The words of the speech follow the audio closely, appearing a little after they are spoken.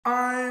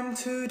I'm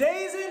 2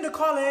 days into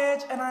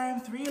college and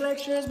I'm 3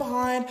 lectures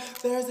behind.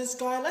 There's this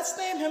guy, let's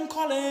name him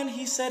Colin.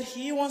 He said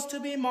he wants to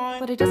be mine.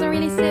 But it doesn't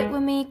really sit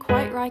with me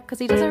quite right, cause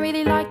he doesn't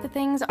really like the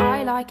things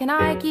I like. And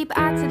I keep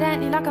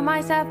accidentally locking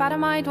myself out of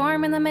my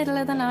dorm in the middle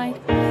of the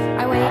night.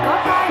 I wake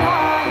up kinda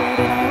tired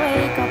and I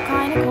wake up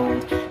kinda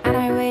cold, and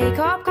I wake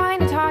up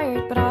kinda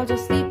tired, but I'll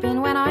just sleep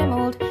in when I'm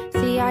old.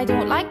 See, I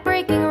don't like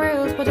breaking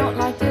rules, but don't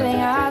like doing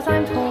as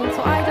I'm told.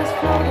 So I just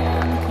float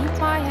around, keep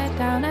my head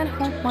down and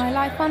hope my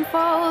life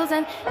unfolds.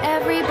 And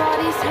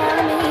everybody's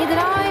telling me that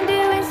I'm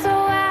doing so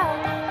well.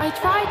 I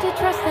try to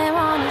trust them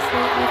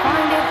honestly, I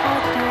find it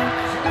hard to tell.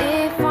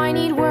 If I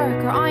need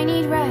work or I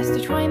need rest, I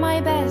try my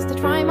best, I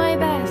try my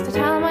best. I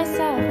tell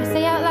myself, I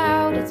say out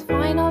loud, it's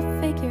fine,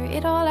 I'll figure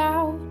it all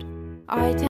out.